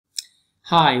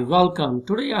Hi, welcome.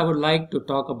 Today I would like to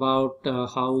talk about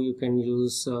how you can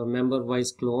use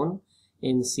MemberwiseClone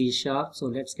in C#. So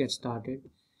let's get started.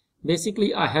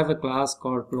 Basically, I have a class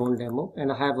called clone demo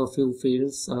and I have a few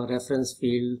fields, reference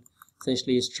field,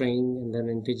 essentially a string, and then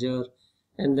integer,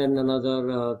 and then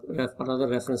another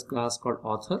reference class called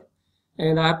author.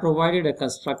 And I have provided a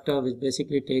constructor which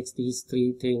basically takes these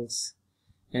three things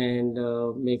and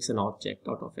makes an object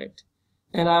out of it.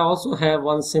 And I also have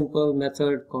one simple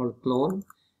method called clone,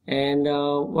 and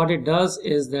what it does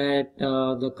is that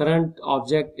the current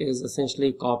object is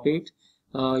essentially copied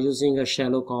using a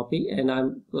shallow copy, and I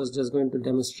was just going to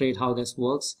demonstrate how this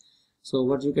works. So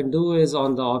what you can do is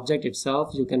on the object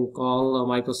itself you can call a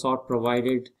Microsoft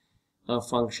provided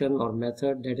function or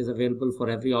method that is available for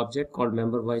every object called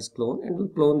MemberwiseClone, and we'll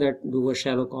clone that, do a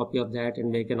shallow copy of that and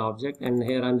make an object, and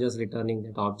here I'm just returning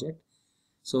that object.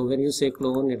 So when you say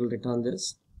clone, it will return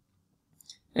this.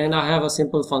 And I have a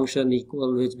simple function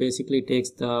equal, which basically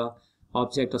takes the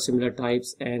object of similar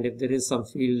types, and if there is some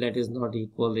field that is not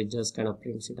equal, it just kind of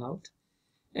prints it out.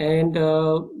 And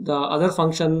the other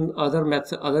function,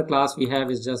 other class we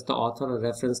have is just the author, a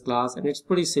reference class, and it's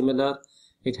pretty similar.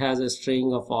 It has a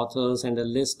string of authors and a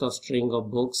list of string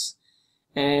of books,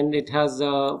 and it has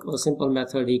a simple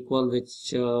method equal,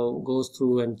 which goes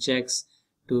through and checks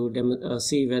to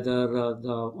see whether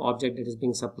the object that is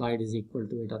being supplied is equal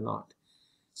to it or not.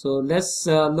 So let's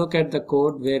look at the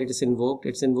code where it is invoked.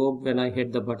 It's invoked when I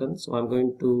hit the button. So I'm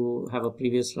going to have a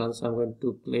previous run, so I'm going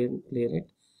to clear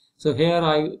it. So here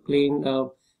I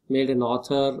made an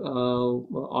author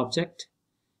object,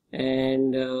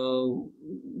 and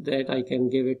that I can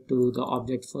give it to the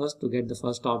object first to get the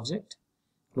first object,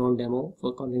 clone demo,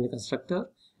 for calling the constructor.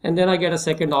 And then I get a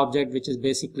second object, which is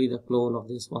basically the clone of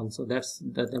this one. So that's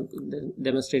the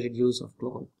demonstrated use of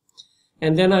clone.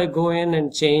 And then I go in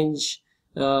and change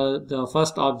the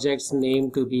first object's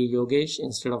name to be Yogesh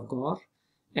instead of Gaur.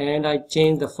 And I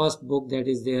change the first book that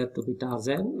is there to be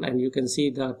Tarzan. And you can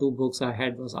see the two books I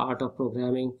had was Art of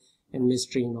Programming and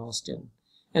Mystery in Austin.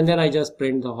 And then I just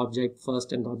print the object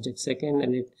first and the object second.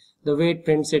 And the way it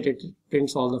prints it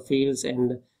prints all the fields,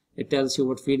 and it tells you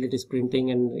what field it is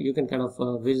printing, and you can kind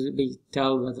of visibly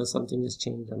tell whether something is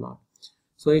changed or not.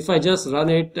 So if I just run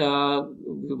it,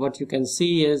 what you can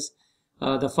see is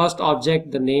the first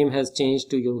object, the name has changed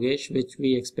to Yogesh, which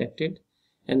we expected,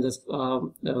 and this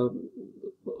on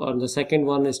the second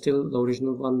one is still the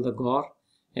original one, the Gaur,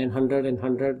 and 100 and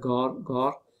 100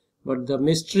 Gaur. But the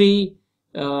mystery,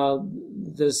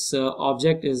 this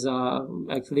object is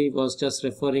actually was just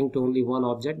referring to only one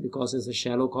object because it's a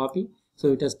shallow copy.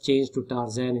 So it has changed to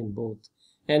Tarzan in both,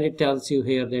 and it tells you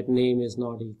here that name is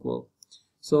not equal.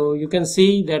 So you can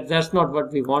see that that's not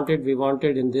what we wanted. We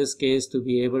wanted in this case to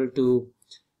be able to,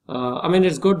 I mean,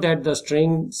 it's good that the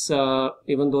strings,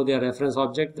 even though they are reference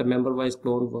object, the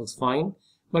MemberwiseClone works fine,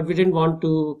 but we didn't want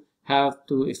to have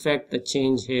to effect the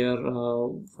change here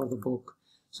for the book.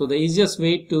 So the easiest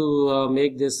way to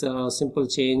make this simple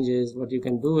change is, what you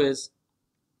can do is,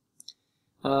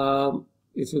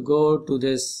 if you go to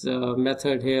this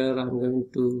method here, I'm going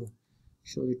to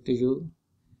show it to you,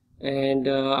 and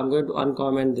I'm going to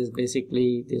uncomment this,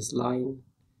 basically this line.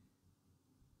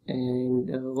 And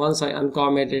once I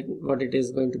uncomment it, what it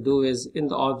is going to do is, in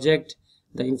the object,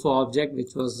 the info object,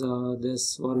 which was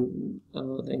this one,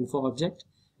 the info object,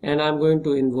 and I'm going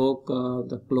to invoke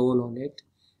the clone on it.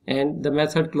 And the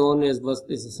method clone is what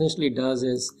this essentially does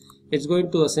is, it's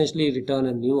going to essentially return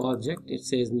a new object. It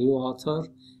says new author,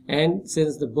 and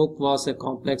since the book was a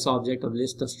complex object of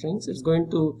list of strings, it's going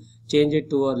to change it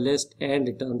to a list and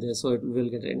return this, so it will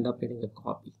end up getting a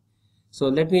copy. So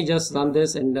let me just run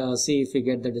this and see if we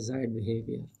get the desired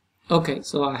behavior. Okay,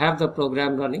 so I have the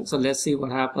program running, so let's see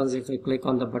what happens if I click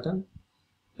on the button.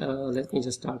 Let me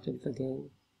just start it again.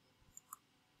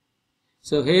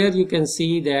 So here you can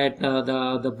see that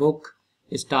the book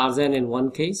is Tarzan in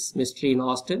one case, Mystery in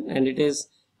Austin, and it is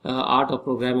Art of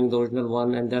Programming, the original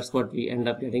one, and that's what we end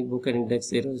up getting. Book and index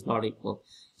 0 is not equal.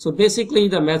 So basically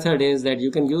the method is that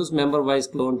you can use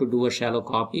MemberwiseClone to do a shallow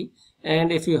copy,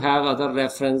 and if you have other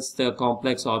reference the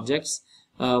complex objects,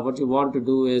 what you want to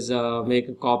do is make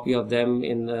a copy of them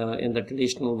in the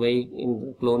traditional way in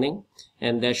the cloning,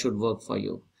 and that should work for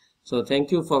you. So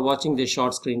thank you for watching this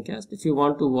short screencast. If you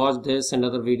want to watch this and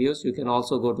other videos, you can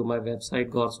also go to my website,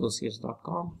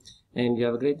 gaursociates.com, and you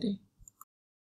have a great day.